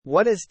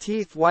What is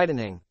teeth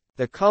whitening?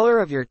 The color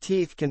of your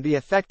teeth can be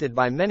affected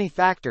by many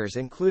factors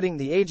including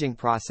the aging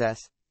process,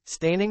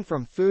 staining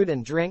from food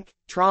and drink,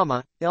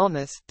 trauma,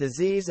 illness,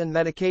 disease and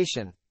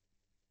medication.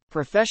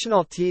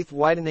 Professional teeth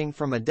whitening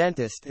from a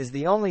dentist is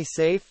the only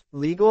safe,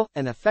 legal,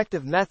 and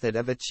effective method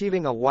of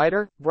achieving a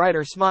whiter,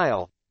 brighter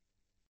smile.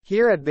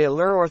 Here at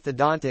Baylor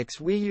Orthodontics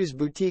we use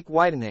boutique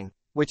whitening,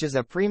 which is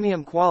a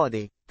premium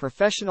quality,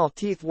 professional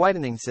teeth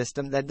whitening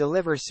system that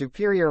delivers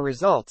superior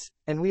results,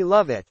 and we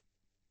love it.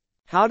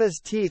 How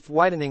does teeth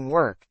whitening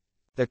work?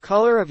 The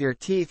color of your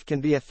teeth can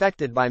be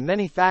affected by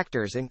many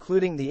factors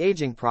including the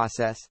aging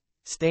process,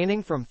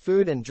 staining from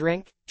food and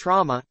drink,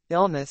 trauma,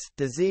 illness,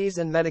 disease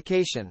and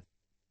medication.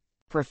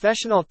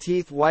 Professional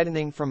teeth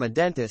whitening from a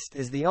dentist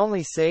is the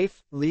only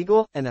safe,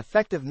 legal, and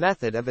effective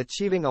method of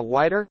achieving a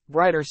whiter,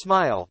 brighter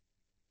smile.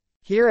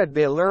 Here at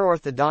Baylor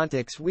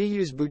Orthodontics we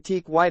use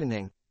boutique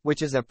whitening,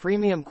 which is a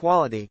premium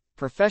quality,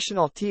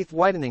 professional teeth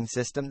whitening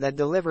system that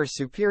delivers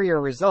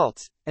superior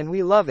results, and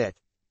we love it.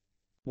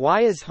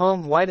 Why is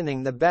home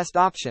whitening the best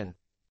option?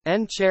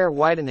 End-chair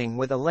whitening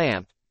with a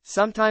lamp,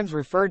 sometimes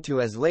referred to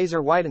as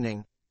laser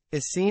whitening,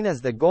 is seen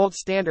as the gold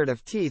standard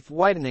of teeth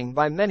whitening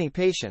by many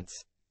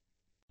patients.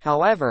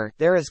 However,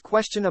 there is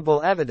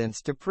questionable evidence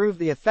to prove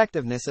the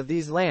effectiveness of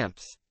these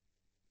lamps.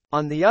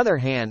 On the other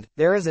hand,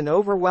 there is an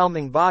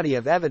overwhelming body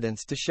of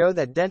evidence to show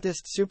that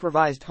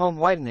dentist-supervised home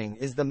whitening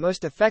is the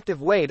most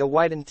effective way to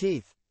whiten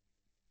teeth.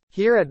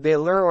 Here at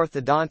Baylor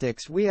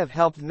Orthodontics we have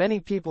helped many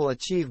people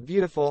achieve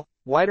beautiful,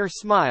 whiter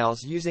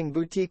smiles using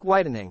boutique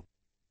whitening.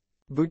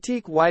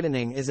 Boutique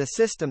whitening is a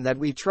system that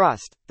we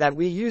trust, that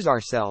we use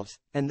ourselves,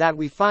 and that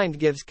we find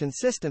gives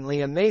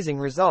consistently amazing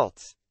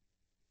results.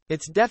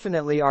 It's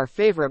definitely our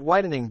favorite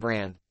whitening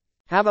brand.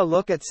 Have a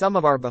look at some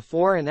of our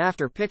before and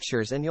after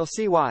pictures and you'll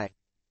see why.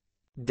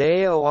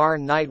 Day or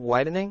night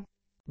whitening?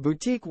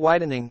 Boutique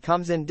whitening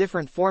comes in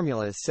different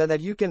formulas so that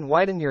you can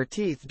whiten your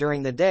teeth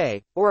during the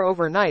day, or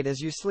overnight as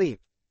you sleep.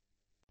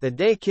 The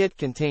day kit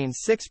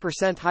contains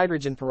 6%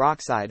 hydrogen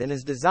peroxide and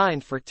is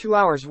designed for 2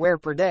 hours wear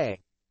per day.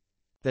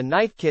 The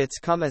night kits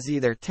come as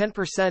either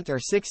 10% or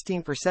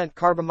 16%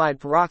 carbamide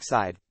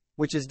peroxide,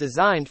 which is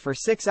designed for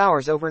 6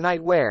 hours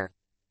overnight wear.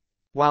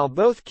 While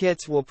both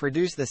kits will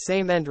produce the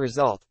same end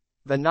result,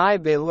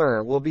 Vinay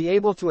Baylor will be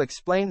able to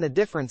explain the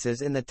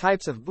differences in the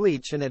types of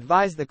bleach and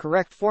advise the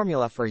correct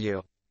formula for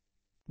you.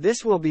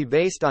 This will be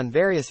based on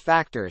various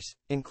factors,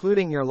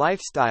 including your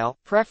lifestyle,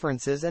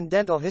 preferences and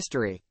dental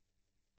history.